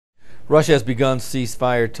Russia has begun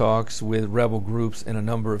ceasefire talks with rebel groups in a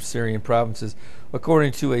number of Syrian provinces,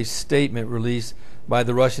 according to a statement released by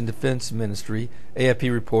the Russian Defense Ministry,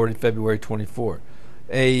 AFP reported February 24.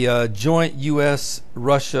 A joint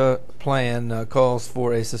U.S.-Russia plan calls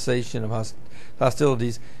for a cessation of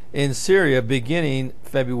hostilities in Syria beginning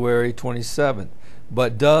February 27,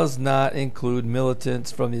 but does not include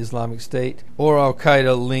militants from the Islamic State or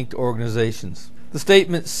al-Qaeda-linked organizations. The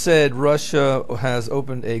statement said Russia has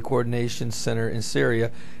opened a coordination center in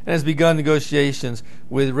Syria and has begun negotiations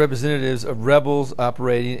with representatives of rebels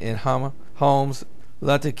operating in Hama, Homs,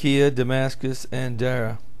 Latakia, Damascus, and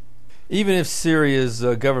Dara. Even if Syria's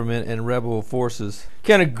government and rebel forces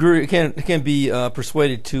can be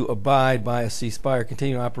persuaded to abide by a ceasefire,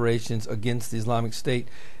 continuing operations against the Islamic State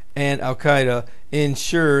and al-Qaeda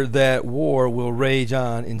ensure that war will rage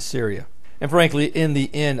on in Syria. And frankly, in the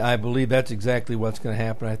end, I believe that's exactly what's going to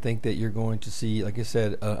happen. I think that you're going to see, like I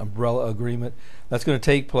said, an umbrella agreement that's going to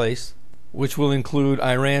take place, which will include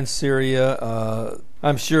Iran, Syria.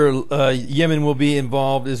 I'm sure Yemen will be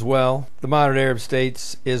involved as well. The moderate Arab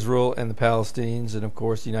states, Israel and the Palestinians, and of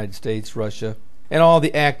course the United States, Russia, and all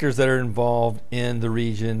the actors that are involved in the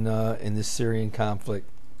region in this Syrian conflict.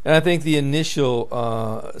 And I think the initial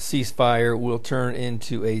ceasefire will turn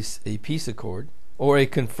into a peace accord, or a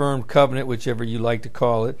confirmed covenant, whichever you like to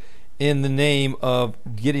call it, in the name of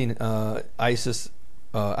getting ISIS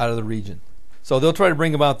out of the region. So they'll try to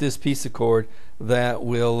bring about this peace accord that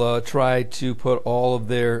will try to put all of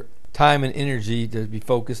their time and energy to be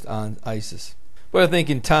focused on ISIS. But I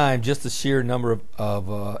think in time, just the sheer number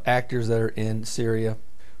of actors that are in Syria,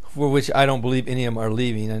 for which I don't believe any of them are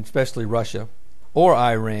leaving, and especially Russia or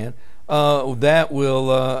Iran, that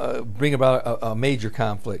will bring about a major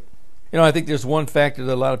conflict. You know, I think there's one factor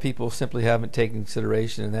that a lot of people simply haven't taken into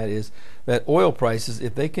consideration, and that is that oil prices,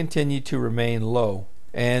 if they continue to remain low,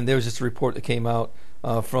 and there was just a report that came out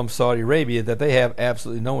from Saudi Arabia that they have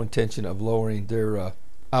absolutely no intention of lowering their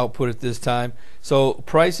output at this time. So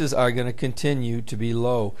prices are going to continue to be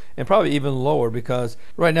low, and probably even lower, because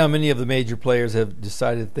right now many of the major players have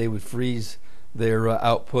decided that they would freeze their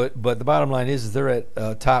output, but the bottom line is they're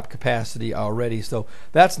at top capacity already, so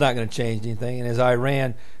that's not going to change anything. And as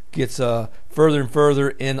Iran gets further and further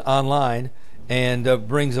in online and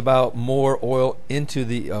brings about more oil into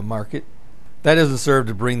the market, that doesn't serve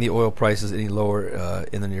to bring the oil prices any lower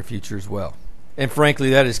in the near future as well. And frankly,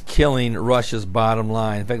 that is killing Russia's bottom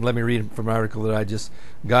line. In fact, let me read from an article that I just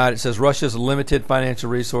got. It says Russia's limited financial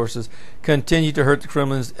resources continue to hurt the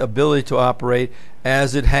Kremlin's ability to operate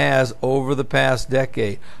as it has over the past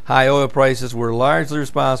decade. High oil prices were largely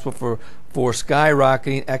responsible for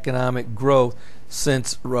skyrocketing economic growth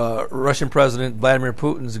since Russian President Vladimir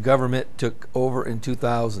Putin's government took over in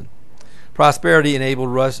 2000. Prosperity enabled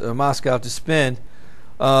Moscow to spend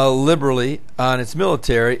liberally on its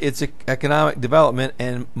military, its economic development,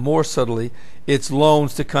 and more subtly, its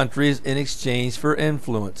loans to countries in exchange for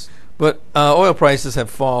influence. But oil prices have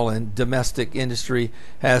fallen, domestic industry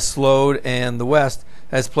has slowed, and the West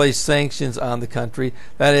has placed sanctions on the country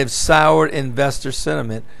that have soured investor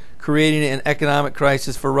sentiment, creating an economic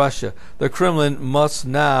crisis for Russia. The Kremlin must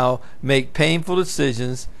now make painful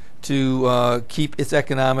decisions to keep its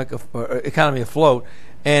economy afloat,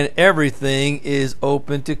 and everything is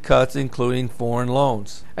open to cuts, including foreign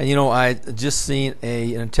loans. And you know, I just seen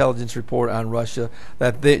an intelligence report on Russia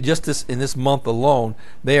that in this month alone,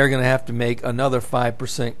 they are going to have to make another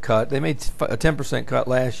 5% cut. They made a 10% cut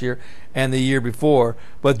last year and the year before,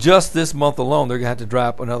 but just this month alone, they're going to have to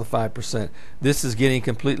drop another 5%. This is getting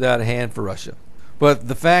completely out of hand for Russia. But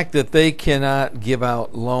the fact that they cannot give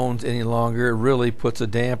out loans any longer really puts a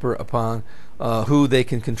damper upon who they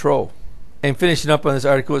can control. And finishing up on this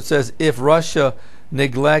article, it says, if Russia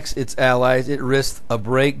neglects its allies, it risks a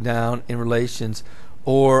breakdown in relations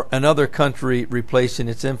or another country replacing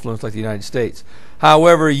its influence like the United States.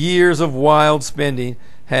 However, years of wild spending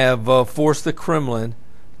have forced the Kremlin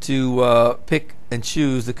to pick and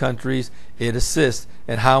choose the countries it assists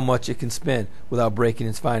and how much it can spend without breaking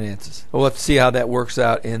its finances. We'll have to see how that works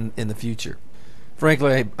out in the future.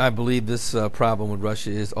 Frankly, I believe this problem with Russia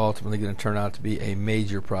is ultimately going to turn out to be a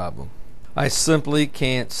major problem. I simply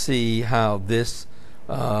can't see how these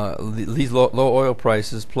low oil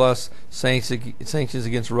prices plus sanctions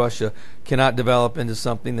against Russia cannot develop into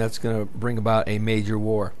something that's going to bring about a major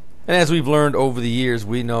war. And as we've learned over the years,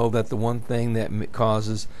 we know that the one thing that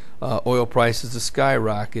causes oil prices to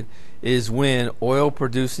skyrocket is when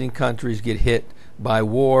oil-producing countries get hit by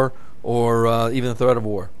war or even the threat of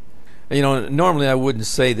war. You know, normally I wouldn't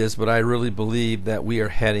say this, but I really believe that we are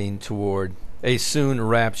heading toward a soon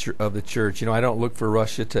rapture of the church. You know, I don't look for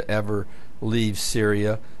Russia to ever leave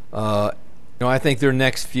Syria. I think their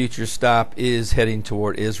next future stop is heading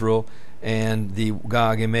toward Israel and the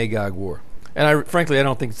Gog and Magog war. And frankly, I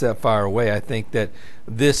don't think it's that far away. I think that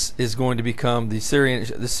this is going to become the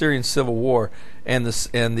Syrian Civil War, and the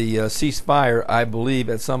ceasefire, I believe,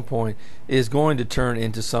 at some point is going to turn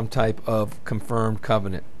into some type of confirmed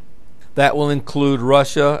covenant. That will include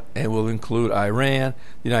Russia and will include Iran,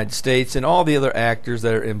 the United States, and all the other actors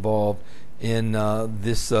that are involved in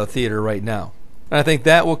this theater right now. And I think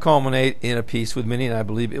that will culminate in a peace with many, and I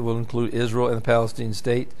believe it will include Israel and the Palestinian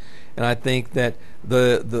state. And I think that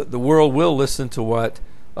the world will listen to what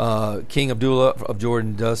King Abdullah of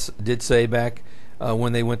Jordan did say back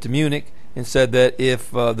when they went to Munich, and said that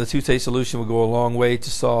if the two-state solution will go a long way to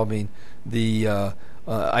solving the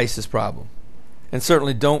ISIS problem. And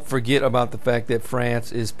certainly don't forget about the fact that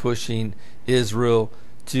France is pushing Israel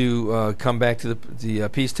to come back to the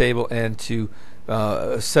peace table and to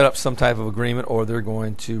set up some type of agreement, or they're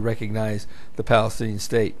going to recognize the Palestinian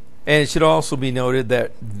state. And it should also be noted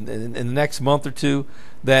that in the next month or two,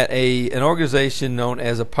 that an organization known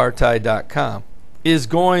as apartheid.com is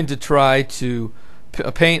going to try to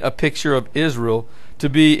paint a picture of Israel to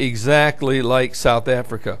be exactly like South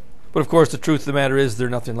Africa. But of course, the truth of the matter is they're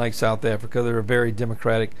nothing like South Africa. They're a very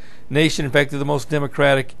democratic nation. In fact, they're the most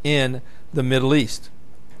democratic in the Middle East,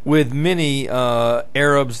 with many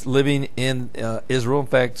Arabs living in Israel, in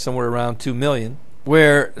fact, somewhere around 2 million,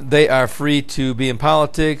 where they are free to be in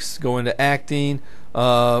politics, go into acting,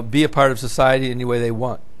 be a part of society any way they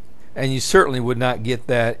want. And you certainly would not get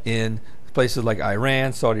that in places like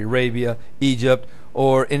Iran, Saudi Arabia, Egypt,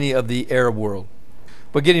 or any of the Arab world.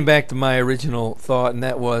 But getting back to my original thought, and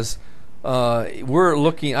that was, I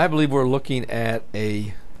believe we're looking at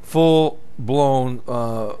a full-blown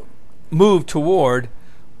move toward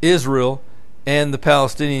Israel and the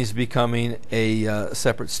Palestinians becoming a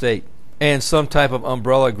separate state, and some type of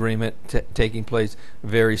umbrella agreement taking place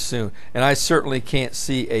very soon. And I certainly can't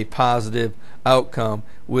see a positive outcome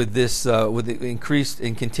with this, with the increased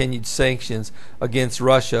and continued sanctions against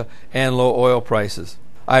Russia and low oil prices.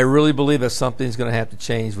 I really believe that something's going to have to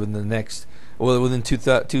change within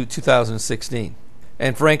 2016.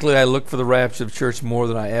 And frankly, I look for the rapture of the church more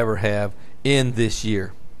than I ever have in this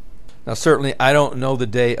year. Now, certainly, I don't know the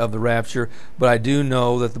day of the rapture, but I do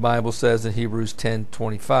know that the Bible says in Hebrews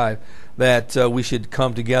 10:25 that we should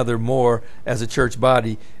come together more as a church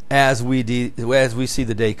body as we see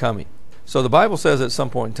the day coming. So the Bible says at some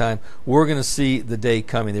point in time, we're going to see the day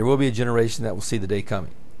coming. There will be a generation that will see the day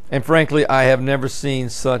coming. And frankly, I have never seen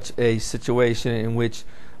such a situation in which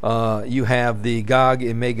you have the Gog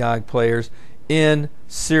and Magog players in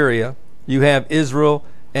Syria. You have Israel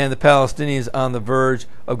and the Palestinians on the verge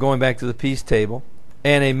of going back to the peace table,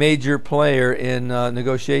 and a major player in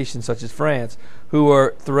negotiations such as France, who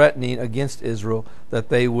are threatening against Israel that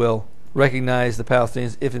they will recognize the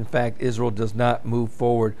Palestinians if in fact Israel does not move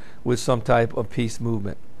forward with some type of peace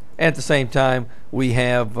movement. And at the same time, we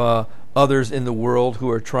have others in the world who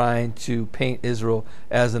are trying to paint Israel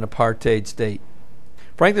as an apartheid state.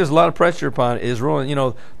 Frankly, there's a lot of pressure upon Israel,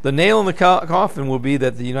 and the nail in the coffin will be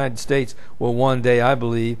that the United States will one day, I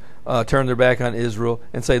believe, turn their back on Israel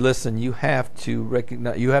and say, "Listen, you have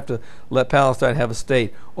to let Palestine have a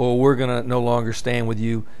state, or we're going to no longer stand with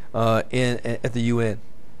you at the UN."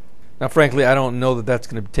 Now, frankly, I don't know that that's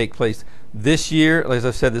going to take place this year. As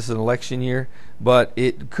I've said, this is an election year, but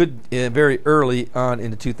it could very early on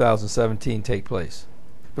into 2017 take place.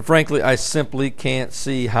 But frankly, I simply can't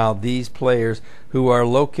see how these players who are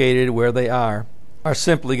located where they are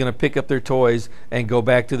simply going to pick up their toys and go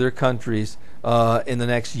back to their countries in the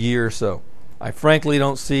next year or so. I frankly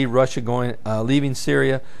don't see Russia leaving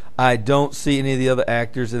Syria. I don't see any of the other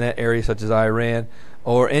actors in that area, such as Iran,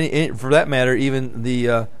 or any for that matter, even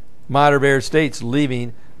the moderate Arab states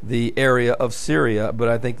leaving the area of Syria. But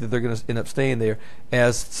I think that they're going to end up staying there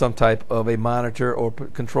as some type of a monitor or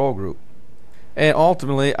control group. And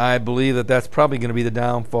ultimately, I believe that that's probably going to be the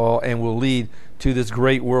downfall and will lead to this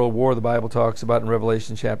great world war the Bible talks about in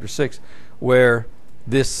Revelation chapter 6, where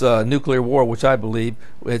this nuclear war, which I believe,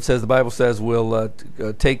 the Bible says, will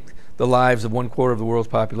take the lives of 1/4 of the world's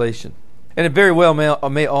population. And it very well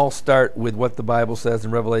may all start with what the Bible says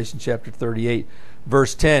in Revelation chapter 38,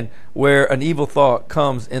 verse 10, where an evil thought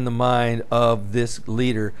comes in the mind of this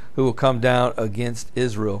leader who will come down against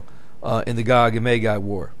Israel in the Gog and Magog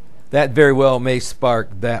war. That very well may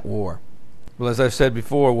spark that war. Well, as I've said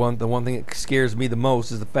before, the one thing that scares me the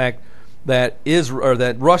most is the fact that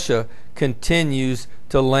Russia continues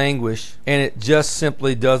to languish, and it just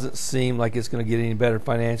simply doesn't seem like it's going to get any better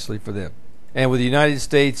financially for them. And with the United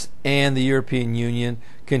States and the European Union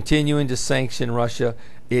continuing to sanction Russia,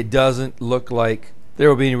 it doesn't look like there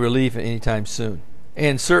will be any relief anytime soon.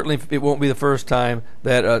 And certainly it won't be the first time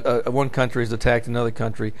that one country has attacked another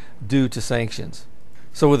country due to sanctions.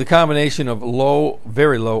 So with the combination of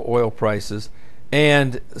very low oil prices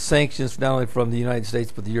and sanctions not only from the United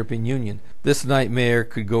States but the European Union, this nightmare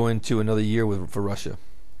could go into another year for Russia.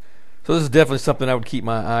 So this is definitely something I would keep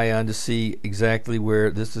my eye on to see exactly where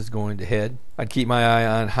this is going to head. I'd keep my eye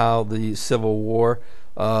on how the Civil War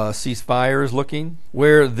ceasefire is looking,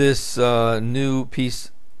 where this new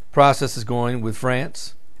peace process is going with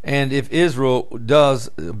France, and if Israel does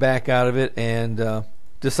back out of it and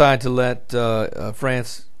decide to let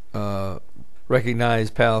France recognize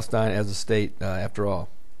Palestine as a state after all.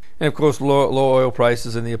 And of course, low oil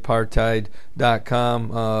prices and the apartheid.com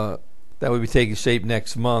that will be taking shape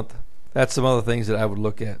next month. That's some other things that I would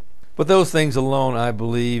look at. But those things alone, I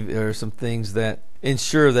believe, are some things that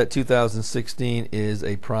ensure that 2016 is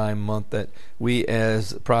a prime month that we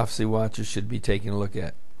as prophecy watchers should be taking a look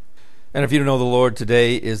at. And if you don't know the Lord,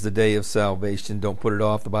 today is the day of salvation. Don't put it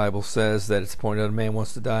off. The Bible says that it's appointed that a man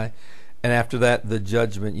wants to die. And after that, the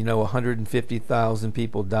judgment. 150,000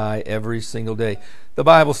 people die every single day. The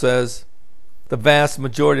Bible says the vast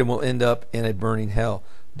majority of them will end up in a burning hell.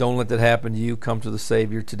 Don't let that happen to you. Come to the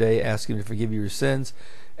Savior today. Ask Him to forgive you your sins.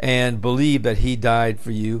 And believe that He died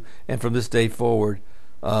for you. And from this day forward,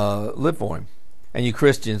 live for Him. And you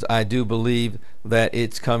Christians, I do believe that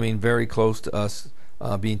it's coming very close to us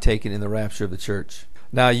being taken in the rapture of the church.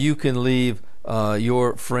 Now you can leave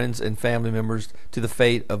your friends and family members to the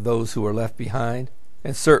fate of those who are left behind.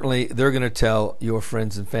 And certainly they're going to tell your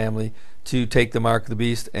friends and family to take the mark of the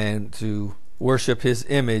beast and to worship his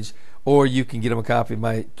image. Or you can get them a copy of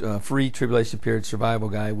my free Tribulation Period Survival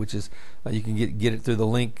Guide, which is you can get it through the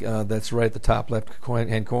link that's right at the top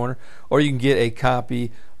left-hand corner. Or you can get a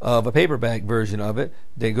copy of a paperback version of it.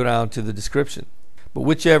 They go down to the description. But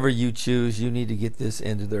whichever you choose, you need to get this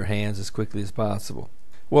into their hands as quickly as possible.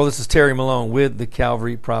 Well, this is Terry Malone with the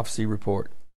Calvary Prophecy Report.